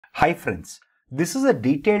Hi friends, this is a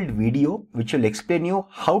detailed video which will explain you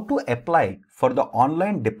how to apply for the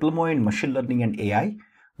online diploma in machine learning and AI,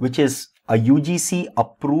 which is a UGC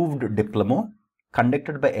approved diploma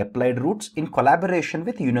conducted by Applied Roots in collaboration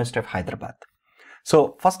with University of Hyderabad.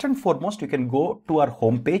 So first and foremost, you can go to our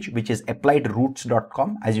homepage, which is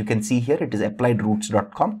appliedroots.com. As you can see here, it is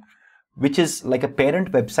appliedroots.com, which is like a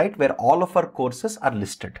parent website where all of our courses are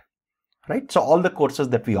listed, right? So all the courses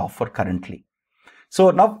that we offer currently. So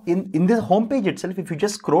now in this homepage itself, if you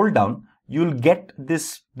just scroll down, you'll get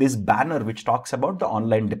this banner which talks about the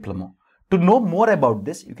online diploma. To know more about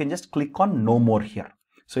this, you can just click on Know More here.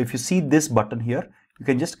 So if you see this button here, you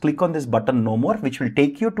can just click on this button Know More, which will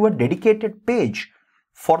take you to a dedicated page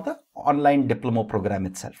for the online diploma program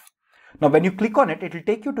itself. Now when you click on it, it will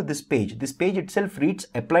take you to this page. This page itself reads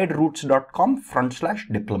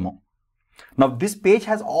appliedroots.com/diploma. Now this page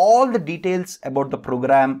has all the details about the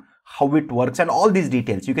program, how it works, and all these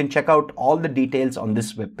details. You can check out all the details on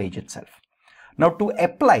this web page itself. Now to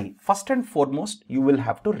apply, first and foremost, you will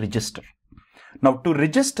have to register. Now to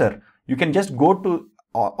register, you can just go to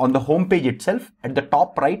on the home page itself. At the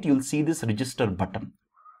top right, you'll see this register button.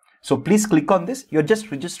 So please click on this. You're just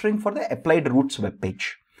registering for the Applied Roots web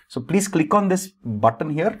page. So please click on this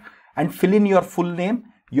button here and fill in your full name,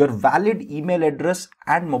 your valid email address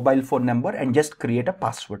and mobile phone number, and just create a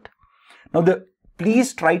password. Now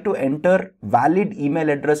please try to enter valid email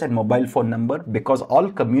address and mobile phone number, because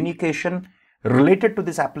all communication related to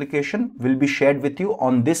this application will be shared with you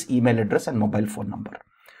on this email address and mobile phone number.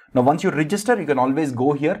 Now once you register, you can always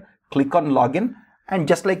go here, click on login, and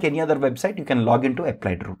just like any other website, you can log into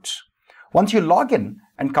Applied Roots. Once you log in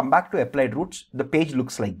and come back to Applied Roots, the page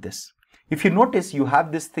looks like this. If you notice, you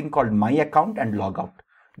have this thing called My Account and Log Out.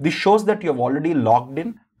 This shows that you have already logged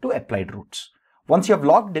in to Applied Roots. Once you have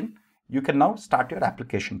logged in, you can now start your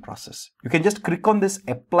application process. You can just click on this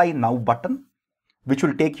Apply Now button, which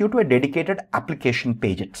will take you to a dedicated application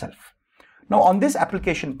page itself. Now on this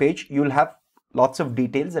application page, you will have lots of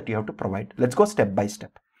details that you have to provide. Let's go step by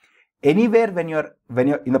step. Anywhere when you're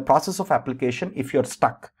in the process of application, if you're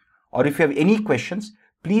stuck or if you have any questions,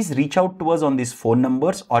 please reach out to us on these phone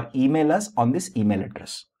numbers or email us on this email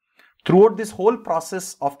address. Throughout this whole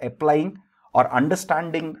process of applying or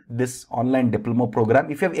understanding this online diploma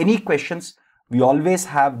program, if you have any questions, we always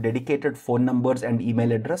have dedicated phone numbers and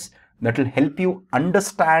email address that will help you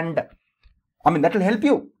understand. That will help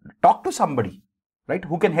you talk to somebody, right,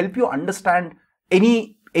 who can help you understand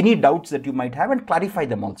any doubts that you might have and clarify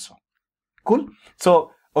them also. Cool.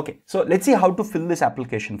 So, okay. So let's see how to fill this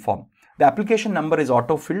application form. The application number is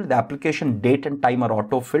auto-filled. The application date and time are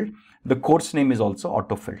auto-filled. The course name is also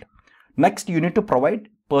auto-filled. Next, you need to provide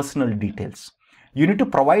personal details. You need to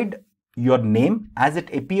provide your name as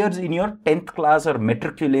it appears in your 10th class or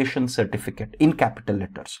matriculation certificate in capital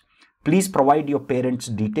letters. Please provide your parents'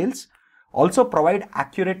 details. Also provide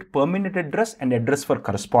accurate permanent address and address for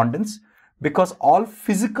correspondence, because all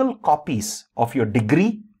physical copies of your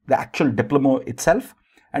degree, the actual diploma itself,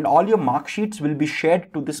 and all your mark sheets will be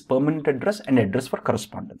shared to this permanent address and address for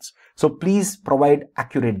correspondence. So please provide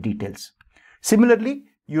accurate details. Similarly,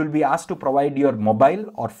 you will be asked to provide your mobile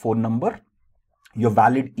or phone number, your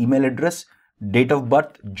valid email address, date of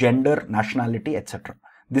birth, gender, nationality, etc.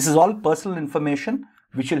 This is all personal information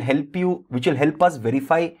which will help us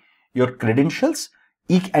verify your credentials,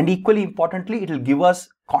 and equally importantly, it will give us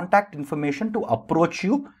contact information to approach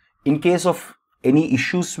you in case of any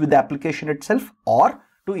issues with the application itself, or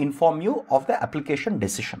to inform you of the application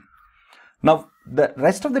decision. Now, the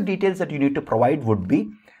rest of the details that you need to provide would be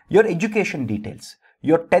your education details,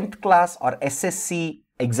 your 10th class or SSC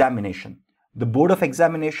examination, the board of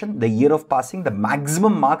examination, the year of passing, the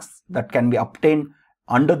maximum marks that can be obtained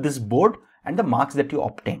under this board, and the marks that you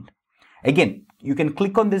obtained. Again, you can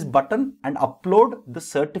click on this button and upload the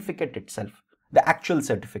certificate itself, the actual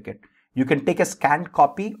certificate. You can take a scanned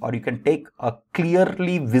copy, or you can take a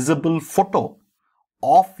clearly visible photo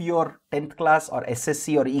of your 10th class or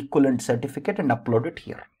SSC or equivalent certificate and upload it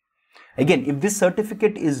here. Again, if this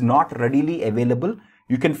certificate is not readily available,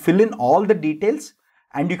 you can fill in all the details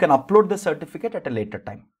and you can upload the certificate at a later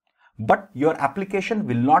time. But your application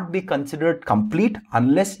will not be considered complete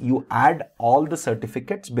unless you add all the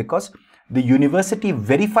certificates, because the university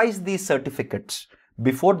verifies these certificates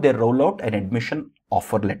before they roll out an admission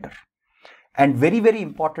offer letter. And very, very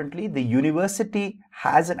importantly, the university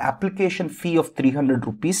has an application fee of 300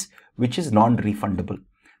 rupees, which is non-refundable.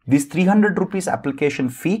 This 300 rupees application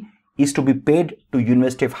fee is to be paid to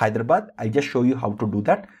University of Hyderabad. I'll just show you how to do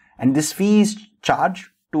that. And this fee is charged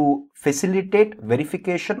to facilitate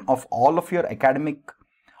verification of all of your academic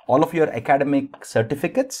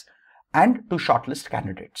certificates and to shortlist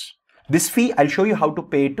candidates. This fee, I'll show you how to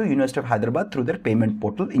pay it to University of Hyderabad through their payment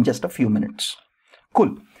portal in just a few minutes.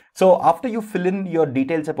 Cool. So after you fill in your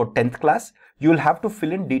details about 10th class, you will have to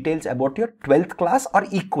fill in details about your 12th class or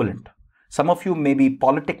equivalent. Some of you may be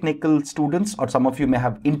polytechnical students, or some of you may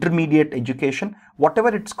have intermediate education,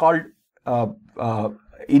 whatever it's called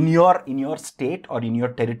in your state or in your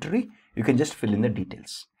territory, you can just fill in the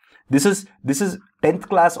details. This is 10th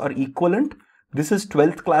class or equivalent. This is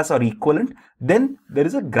 12th class or equivalent. Then there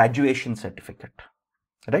is a graduation certificate,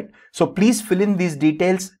 right? So please fill in these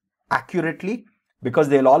details accurately, because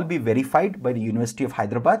they'll all be verified by the University of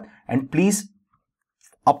Hyderabad, and please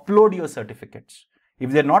upload your certificates.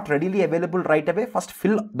 If they're not readily available right away, first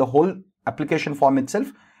fill the whole application form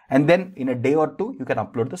itself, and then in a day or two, you can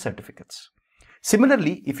upload the certificates.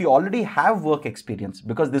 Similarly, if you already have work experience,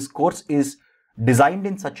 because this course is designed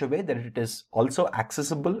in such a way that it is also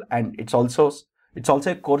accessible, and it's also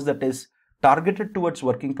a course that is targeted towards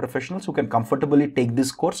working professionals who can comfortably take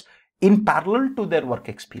this course in parallel to their work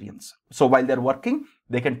experience. So while they're working,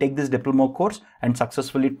 they can take this diploma course and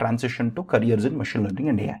successfully transition to careers in machine learning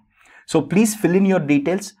and AI. So please fill in your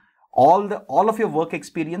details. All of your work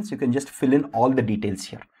experience, you can just fill in all the details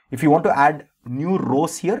here. If you want to add new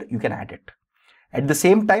rows here, you can add it. At the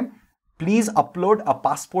same time, please upload a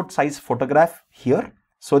passport size photograph here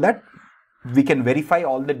so that we can verify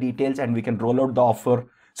all the details and we can roll out the offer.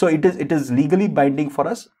 So it is legally binding for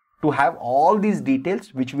us to have all these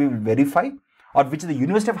details, which we will verify, or which the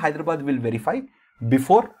University of Hyderabad will verify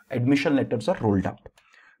before admission letters are rolled out.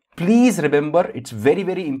 Please remember, it's very,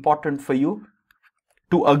 very important for you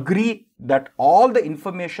to agree that all the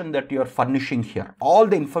information that you are furnishing here, all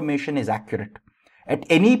the information is accurate. At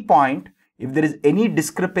any point, if there is any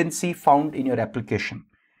discrepancy found in your application,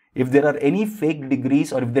 if there are any fake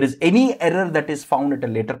degrees, or if there is any error that is found at a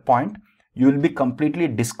later point, you will be completely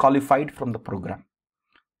disqualified from the program.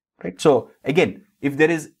 Right? So again, if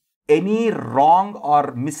there is any wrong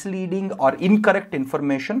or misleading or incorrect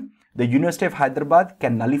information, the University of Hyderabad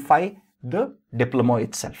can nullify the diploma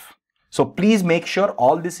itself. So please make sure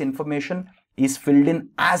all this information is filled in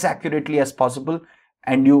as accurately as possible,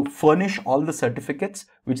 and you furnish all the certificates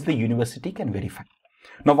which the university can verify.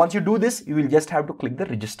 Now, once you do this, you will just have to click the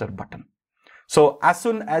register button. So as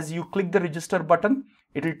soon as you click the register button,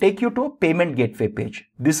 it will take you to a payment gateway page.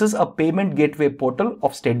 This is a payment gateway portal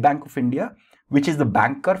of State Bank of India, which is the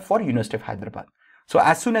banker for University of Hyderabad. So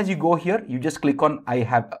as soon as you go here, you just click on I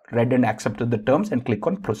have read and accepted the terms and click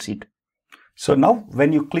on proceed. So now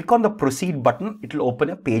when you click on the proceed button, it will open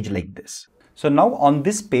a page like this. So now on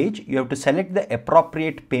this page, you have to select the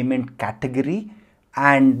appropriate payment category,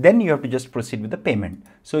 and then you have to just proceed with the payment.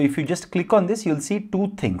 So if you just click on this, you'll see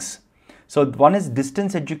two things. So one is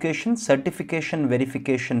distance education certification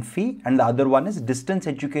verification fee, and the other one is distance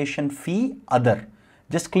education fee other.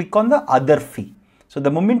 Just click on the other fee. So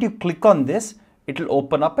the moment you click on this, it will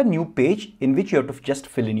open up a new page in which you have to just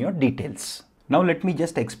fill in your details. Now let me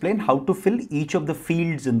just explain how to fill each of the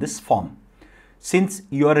fields in this form. Since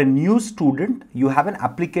you are a new student, you have an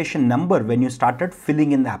application number when you started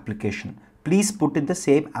filling in the application. Please put in the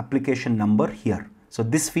same application number here. So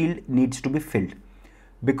this field needs to be filled.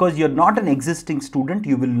 Because you're not an existing student,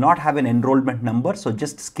 you will not have an enrollment number. So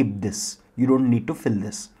just skip this. You don't need to fill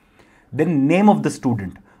this. Then name of the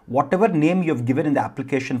student. Whatever name you have given in the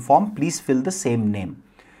application form, please fill the same name.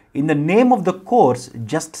 In the name of the course,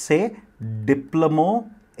 just say Diploma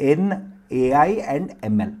in AI and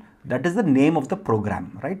ML. That is the name of the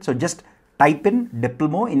program, right? So just type in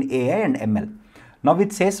Diploma in AI and ML. Now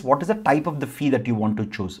it says what is the type of the fee that you want to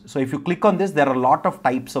choose. So if you click on this, there are a lot of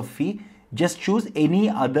types of fee. Just choose any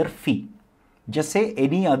other fee. Just say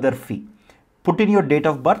any other fee. Put in your date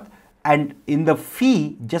of birth, and in the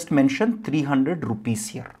fee, just mention 300 rupees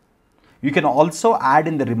here. You can also add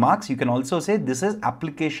in the remarks, you can also say this is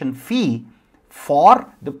application fee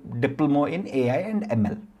for the Diploma in AI and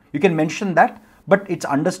ML. You can mention that, but it's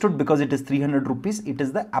understood because it is 300 rupees. It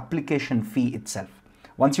is the application fee itself.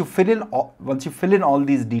 Once you fill in all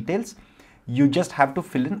these details, you just have to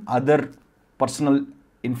fill in other personal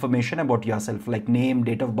information about yourself, like name,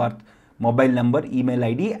 date of birth, mobile number, email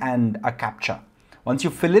ID, and a CAPTCHA. Once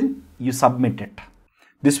you fill in, you submit it.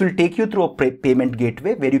 This will take you through a payment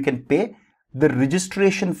gateway where you can pay the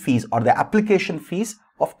registration fees or the application fees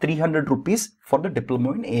of 300 rupees for the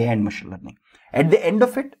Diploma in AI and Machine Learning. At the end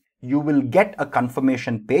of it, you will get a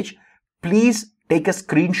confirmation page. Please take a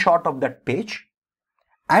screenshot of that page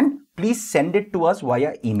and please send it to us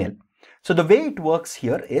via email. So the way it works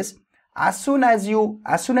here is, as soon as you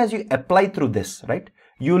apply through this, right,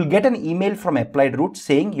 you will get an email from Applied Route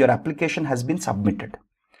saying your application has been submitted.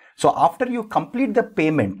 So after you complete the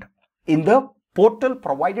payment, in the portal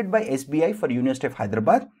provided by SBI for University of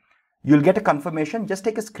Hyderabad. You'll get a confirmation. Just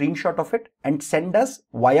take a screenshot of it and send us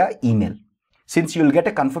via email. Since you'll get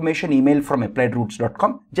a confirmation email from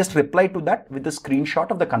appliedroutes.com, just reply to that with a screenshot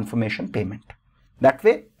of the confirmation payment. That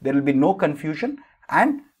way, there will be no confusion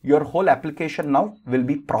and your whole application now will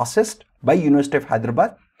be processed by University of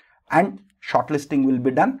Hyderabad and shortlisting will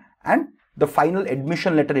be done and the final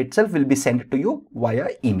admission letter itself will be sent to you via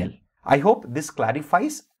email. I hope this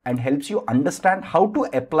clarifies and helps you understand how to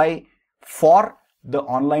apply for the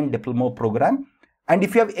online diploma program. And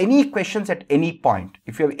if you have any questions at any point,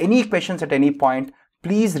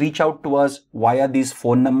 please reach out to us via these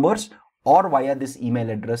phone numbers or via this email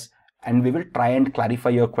address, and we will try and clarify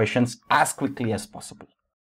your questions as quickly as possible.